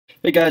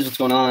Hey guys, what's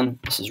going on?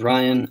 This is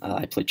Ryan.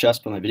 I play chess,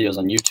 put my videos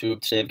on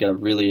YouTube. Today I've got a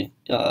really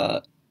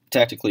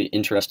tactically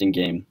interesting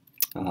game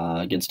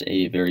against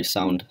a very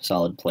sound,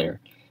 solid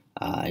player.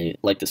 I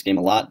like this game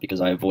a lot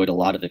because I avoid a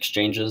lot of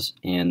exchanges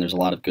and there's a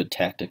lot of good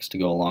tactics to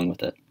go along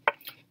with it.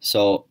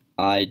 So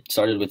I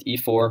started with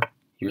e4,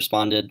 he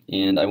responded,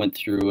 and I went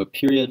through a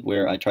period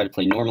where I tried to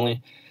play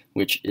normally,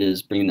 which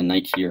is bringing the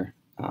knight here.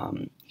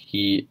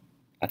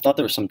 I thought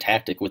there was some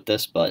tactic with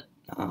this, but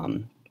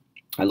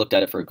I looked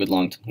at it for a good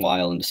long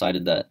while and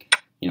decided that,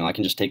 I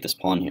can just take this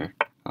pawn here.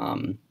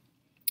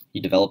 He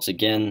develops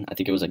again. I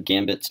think it was a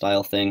gambit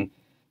style thing,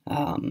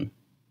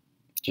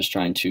 just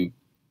trying to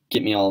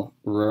get me all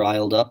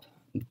riled up.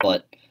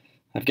 But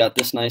I've got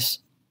this nice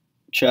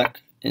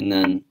check, and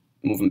then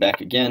move him back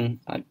again.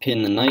 I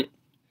pin the knight.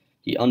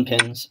 He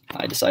unpins.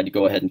 I decide to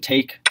go ahead and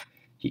take.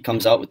 He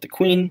comes out with the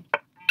queen.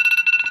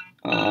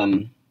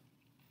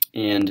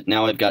 And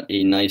now I've got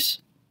a nice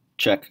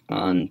check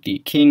on the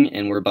king,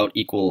 and we're about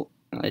equal.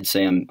 I'd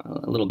say I'm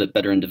a little bit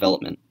better in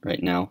development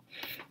right now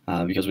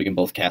because we can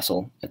both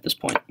castle at this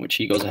point, which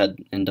he goes ahead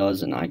and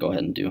does, and I go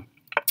ahead and do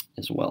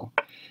as well.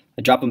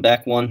 I drop him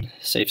back one,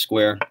 safe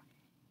square.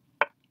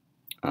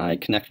 I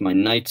connect my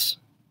knights.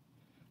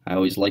 I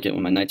always like it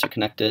when my knights are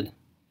connected.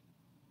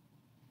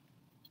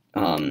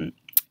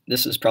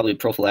 This is probably a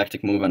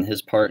prophylactic move on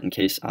his part in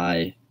case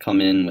I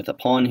come in with a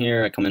pawn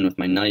here. I come in with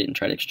my knight and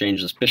try to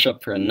exchange this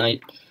bishop for a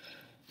knight.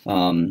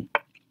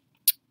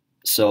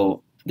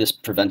 So this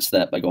prevents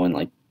that by going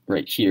like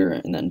right here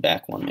and then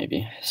back one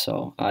maybe.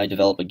 So I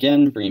develop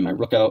again, bringing my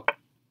rook out.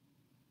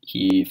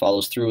 He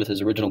follows through with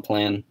his original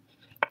plan.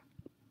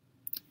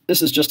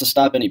 This is just to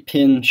stop any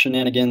pin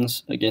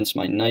shenanigans against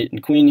my knight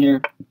and queen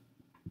here.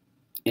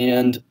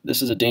 And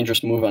this is a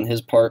dangerous move on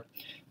his part.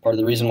 Part of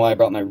the reason why I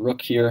brought my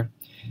rook here.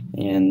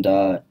 And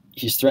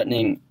he's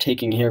threatening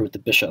taking here with the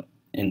bishop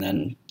and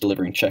then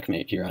delivering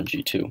checkmate here on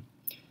g2.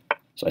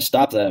 So I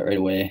stop that right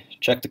away,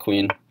 check the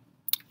queen.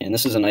 And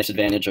this is a nice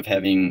advantage of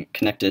having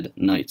connected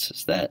knights,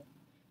 is that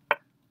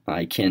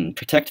I can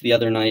protect the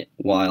other knight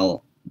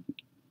while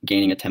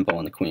gaining a tempo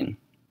on the queen.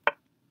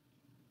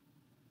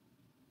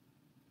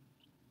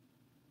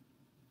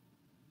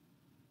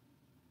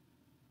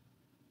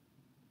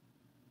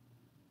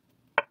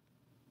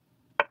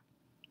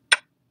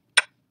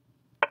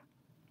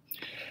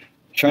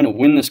 Trying to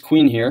win this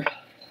queen here,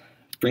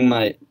 bring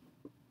my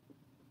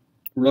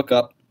rook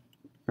up.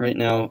 Right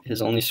now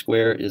his only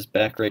square is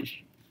back right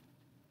here.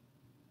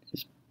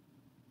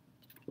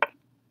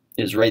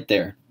 Is right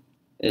there.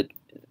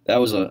 That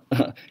was a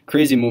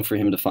crazy move for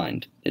him to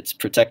find. It's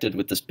protected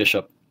with this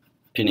bishop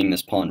pinning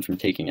this pawn from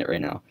taking it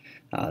right now.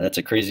 That's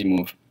a crazy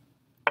move.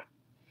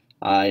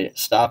 I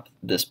stop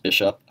this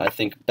bishop. I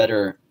think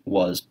better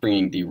was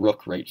bringing the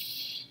rook right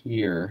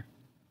here.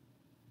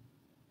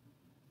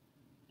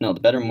 No, the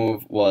better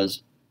move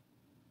was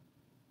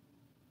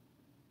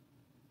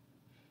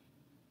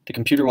the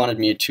computer wanted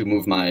me to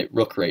move my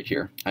rook right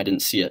here. I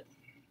didn't see it.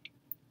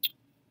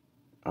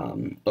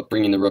 But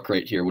bringing the rook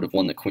right here would have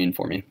won the queen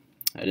for me.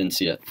 I didn't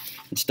see it.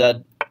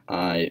 Instead,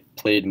 I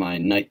played my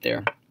knight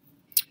there.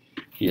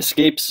 He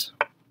escapes.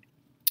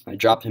 I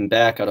drop him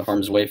back out of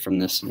harm's way from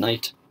this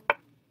knight.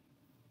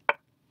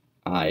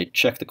 I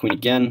check the queen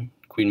again.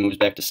 Queen moves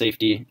back to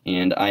safety,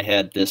 and I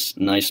had this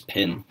nice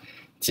pin.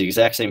 It's the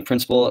exact same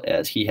principle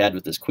as he had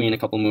with his queen a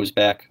couple moves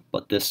back,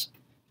 but this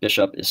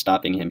bishop is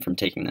stopping him from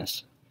taking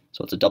this.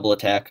 So it's a double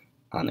attack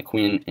on the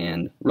queen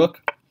and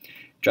rook.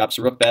 Drops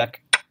the rook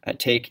back. I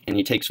take, and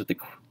he takes with the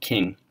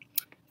king.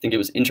 I think it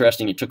was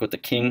interesting he took with the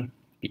king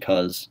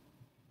because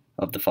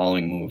of the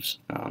following moves.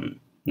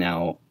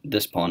 Now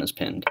this pawn is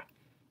pinned.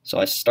 So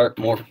I start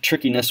more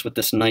trickiness with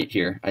this knight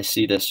here. I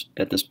see this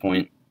at this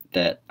point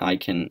that I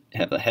can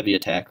have a heavy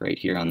attack right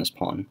here on this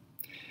pawn.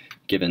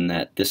 Given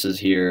that this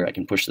is here, I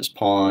can push this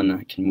pawn,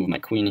 I can move my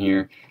queen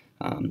here,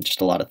 just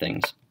a lot of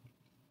things.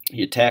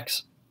 He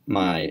attacks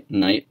my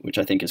knight, which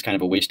I think is kind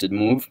of a wasted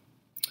move,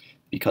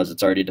 because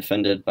it's already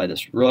defended by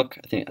this rook.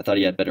 I thought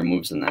he had better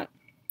moves than that.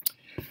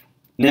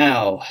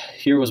 Now,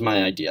 here was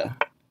my idea,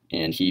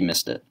 and he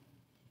missed it.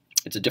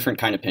 It's a different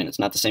kind of pin. It's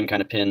not the same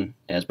kind of pin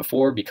as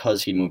before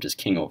because he moved his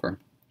king over.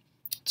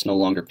 It's no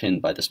longer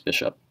pinned by this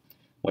bishop.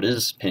 What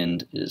is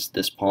pinned is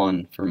this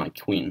pawn for my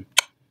queen.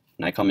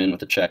 And I come in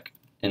with a check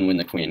and win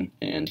the queen,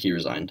 and he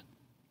resigned.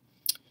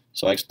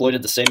 So I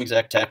exploited the same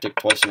exact tactic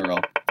twice in a row.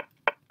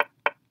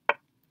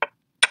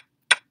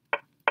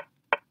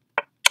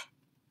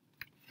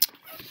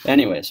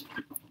 Anyways,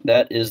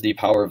 that is the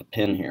power of a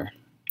pin here.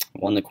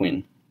 Won the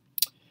queen.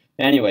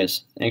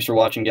 Anyways, thanks for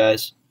watching,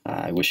 guys.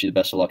 I wish you the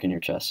best of luck in your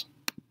chess.